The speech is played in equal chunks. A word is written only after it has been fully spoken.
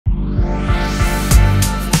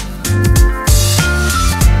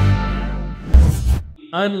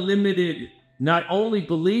unlimited, not only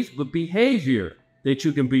belief, but behavior that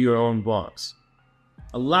you can be your own boss.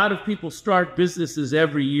 A lot of people start businesses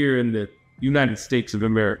every year in the United States of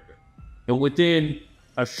America. And within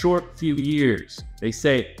a short few years, they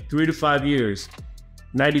say 3 to 5 years,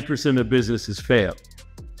 90% of businesses fail.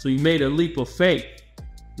 So you made a leap of faith.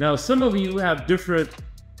 Now, some of you have different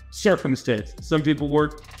circumstances. Some people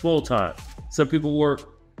work full-time. Some people work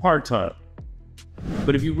part-time.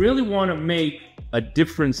 But if you really want to make a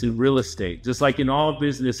difference in real estate, just like in all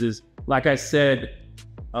businesses, like I said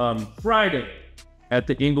Friday at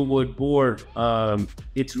the Inglewood board,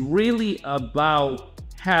 it's really about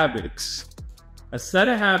habits. A set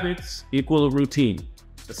of habits equal a routine.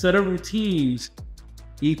 A set of routines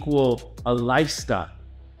equal a lifestyle.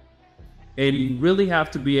 And you really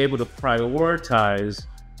have to be able to prioritize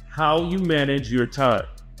how you manage your time,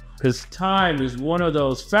 because time is one of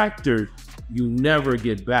those factors you never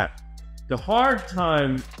get back. The hard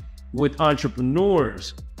time with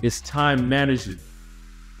entrepreneurs is time management.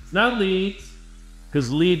 It's not leads,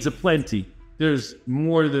 because leads are plenty. There's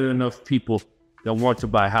more than enough people that want to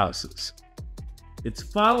buy houses. It's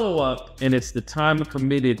follow-up, and it's the time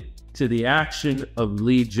committed to the action of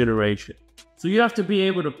lead generation. So you have to be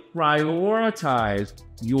able to prioritize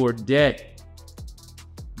your day.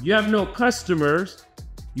 You have no customers,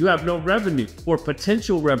 you have no revenue or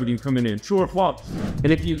potential revenue coming in, true or false.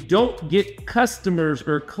 And if you don't get customers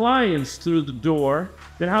or clients through the door,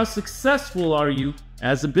 then how successful are you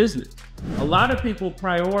as a business? A lot of people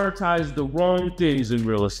prioritize the wrong things in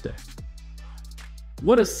real estate.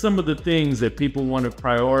 What are some of the things that people want to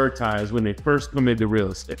prioritize when they first come into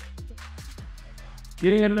real estate?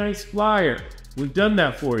 Getting a nice flyer. We've done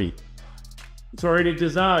that for you. It's already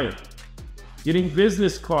designed. Getting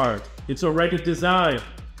business cards. It's already designed.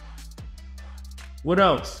 What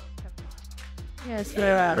else? Yes,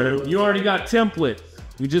 there are. You already got templates.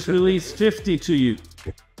 We just released 50 to you.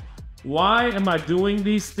 Why am I doing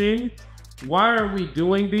these things? Why are we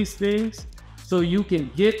doing these things? So you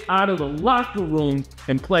can get out of the locker room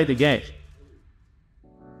and play the game.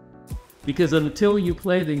 Because until you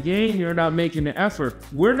play the game, you're not making the effort.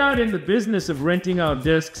 We're not in the business of renting out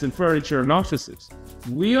desks and furniture and offices.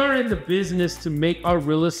 We are in the business to make our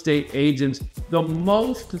real estate agents the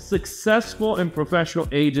most successful and professional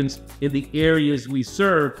agents in the areas we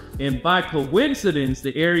serve. And by coincidence,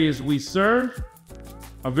 the areas we serve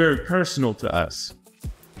are very personal to us.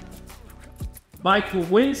 By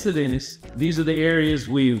coincidence, these are the areas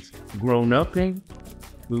we've grown up in,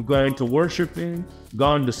 we've gone to worship in,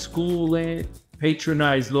 gone to school in,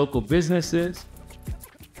 patronized local businesses.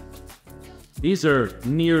 These are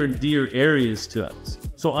near and dear areas to us.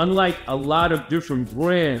 So unlike a lot of different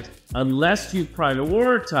brands, unless you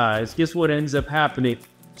prioritize, guess what ends up happening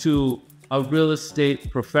to a real estate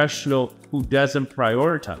professional who doesn't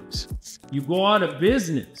prioritize? You go out of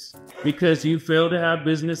business because you fail to have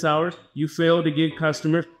business hours, you fail to get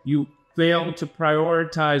customers, you fail to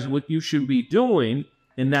prioritize what you should be doing.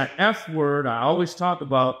 And that F word I always talk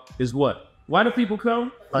about is what? Why do people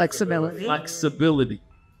come? Flexibility. Flexibility.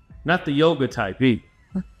 Not the yoga type either.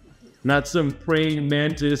 Not some praying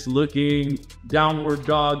mantis looking downward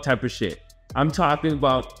dog type of shit. I'm talking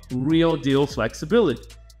about real deal flexibility.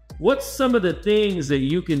 What's some of the things that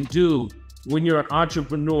you can do when you're an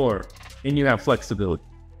entrepreneur and you have flexibility?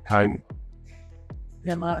 Time.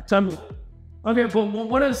 Okay, but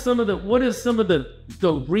what are some of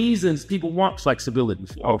the reasons people want flexibility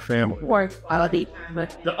for? Oh, family. Work quality.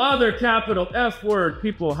 The other capital F word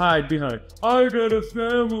people hide behind. I got a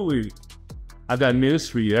family. I got news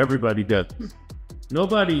for you. Everybody does.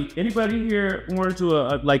 Anybody here went to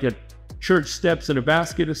a church steps in a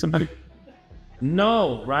basket or something?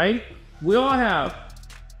 No, right? We all have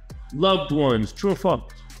loved ones, true or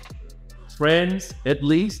false? Friends, at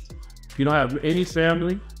least. If you don't have any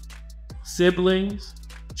family, siblings,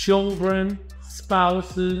 children,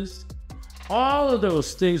 spouses, all of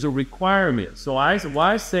those things are requirements. So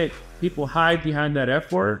why I say people hide behind that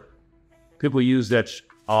F word? People use that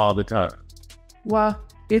all the time. Well,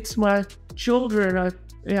 it's my children.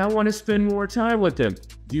 I want to spend more time with them.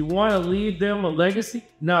 Do you want to leave them a legacy?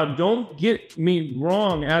 Now, don't get me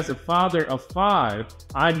wrong. As a father of 5,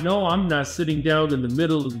 I know I'm not sitting down in the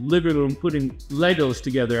middle of the living room putting Legos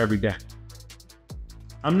together every day.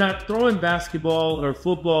 I'm not throwing basketball or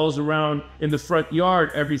footballs around in the front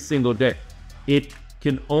yard every single day. It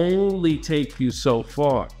can only take you so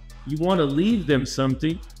far. You want to leave them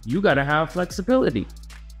something, you got to have flexibility.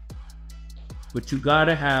 But you got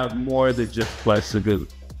to have more than just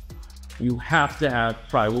flexibility. You have to have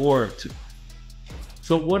priority.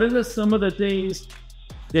 So what are some of the things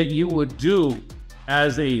that you would do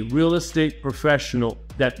as a real estate professional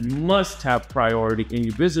that must have priority in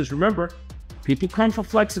your business. Remember, people come for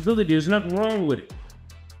flexibility. There's nothing wrong with it.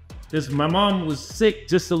 My mom was sick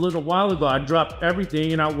just a little while ago. I dropped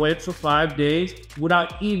everything and I went for 5 days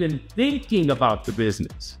without even thinking about the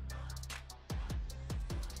business.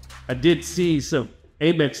 I did see some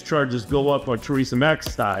Amex charges go up on Teresa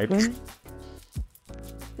Mack's side.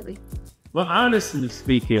 Well, honestly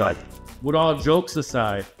speaking, with all jokes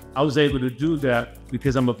aside, I was able to do that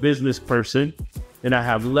because I'm a business person and I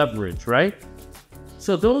have leverage, right?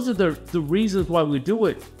 So those are the reasons why we do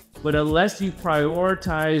it. But unless you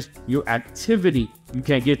prioritize your activity, you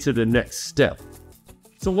can't get to the next step.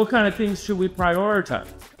 So what kind of things should we prioritize?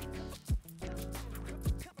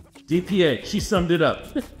 DPA, she summed it up.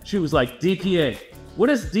 She was like, DPA. What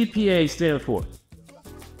does DPA stand for?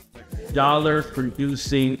 Dollar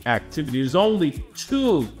producing activity. There's only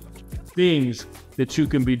 2 things that you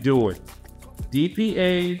can be doing.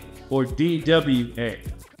 DPA or DWA.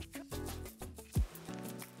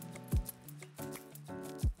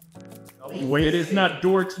 Wait, it is not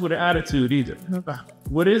dorks with an attitude either.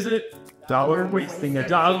 What is it? Dollar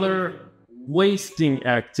wasting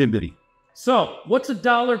activity. So, what's a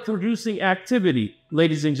dollar producing activity,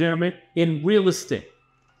 ladies and gentlemen, in real estate?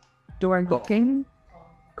 Door knocking.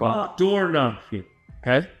 Door knocking.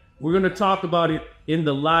 Okay? We're going to talk about it in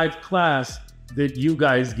the live class that you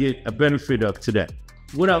guys get a benefit of today.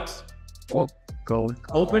 What else?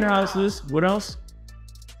 Open houses. What else?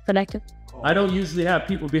 Connected. I don't usually have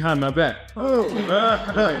people behind my back.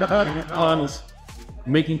 Honest.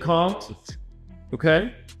 Making calls.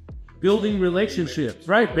 Okay? Building relationships,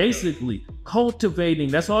 right? Basically, cultivating.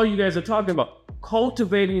 That's all you guys are talking about.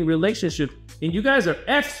 Cultivating relationships. And you guys are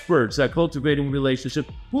experts at cultivating relationships.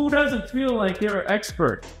 Who doesn't feel like they're an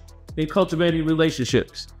expert in cultivating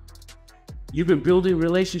relationships? You've been building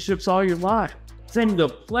relationships all your life. From the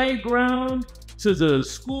playground to the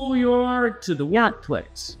schoolyard to the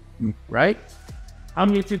workplace, right? How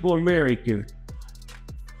many people are married here?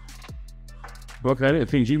 Okay, I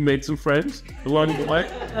think you made some friends along the way,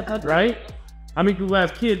 right? How many people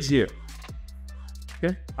have kids here?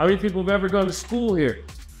 Okay. How many people have ever gone to school here?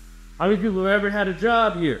 How many people have ever had a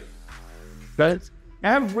job here? Right?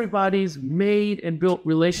 Everybody's made and built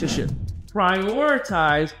relationships.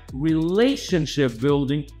 Prioritize relationship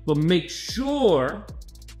building, but make sure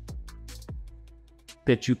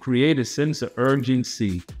that you create a sense of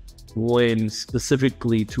urgency when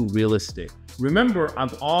specifically to real estate. Remember,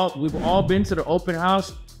 we've all been to the open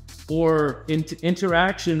house or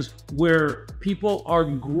interactions where people are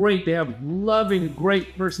great. They have loving,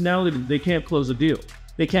 great personality. They can't close a deal.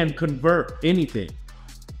 They can't convert anything.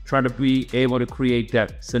 Try to be able to create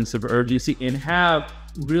that sense of urgency and have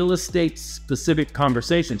real estate specific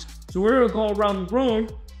conversations. So we're gonna go around the room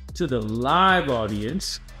to the live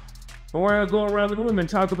audience. And we're gonna go around the room and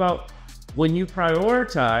talk about when you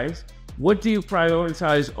prioritize, what do you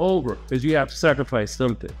prioritize over? Because you have to sacrifice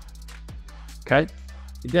something, okay?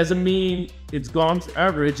 It doesn't mean it's gone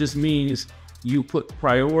forever. It just means you put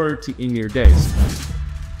priority in your days.